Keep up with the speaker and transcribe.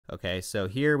Okay, so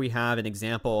here we have an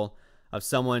example of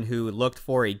someone who looked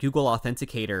for a Google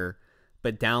Authenticator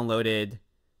but downloaded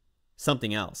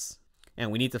something else.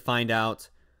 And we need to find out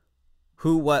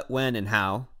who, what, when, and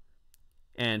how,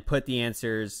 and put the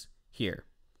answers here.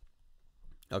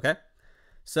 Okay,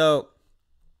 so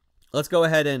let's go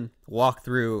ahead and walk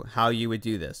through how you would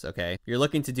do this. Okay, you're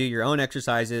looking to do your own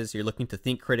exercises. You're looking to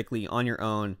think critically on your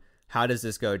own. How does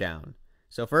this go down?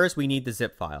 So first we need the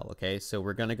zip file. Okay, so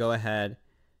we're going to go ahead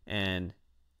and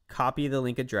copy the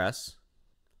link address.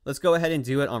 Let's go ahead and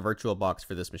do it on VirtualBox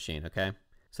for this machine. Okay,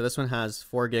 so this one has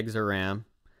 4 gigs of RAM.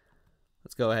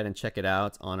 Let's go ahead and check it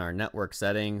out on our network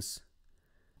settings.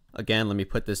 Again, let me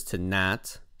put this to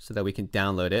NAT so that we can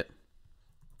download it.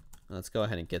 Let's go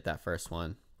ahead and get that first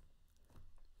one.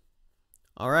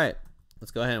 All right,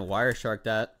 let's go ahead and WIRESHARK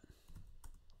that.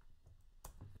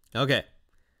 Okay,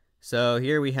 so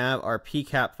here we have our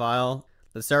PCAP file.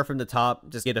 Let's start from the top,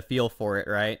 just get a feel for it,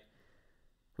 right?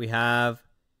 We have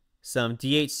some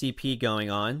DHCP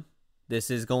going on. This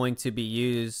is going to be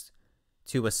used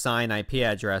to assign IP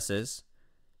addresses.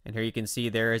 And here you can see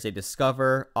there is a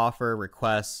discover, offer,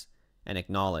 request, and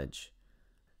acknowledge.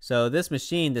 So this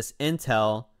machine, this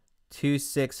Intel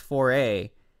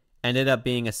 264A, ended up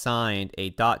being assigned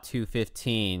a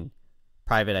 .215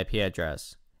 private IP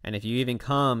address. And if you even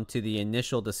come to the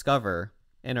initial discover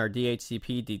in our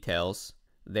DHCP details,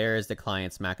 there is the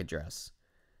client's MAC address,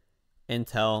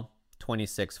 Intel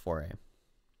 264A.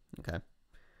 Okay,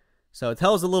 so it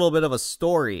tells a little bit of a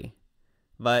story,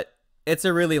 but it's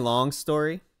a really long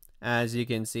story, as you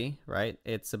can see, right?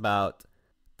 It's about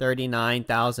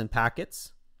 39,000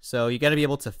 packets. So you got to be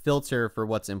able to filter for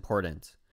what's important.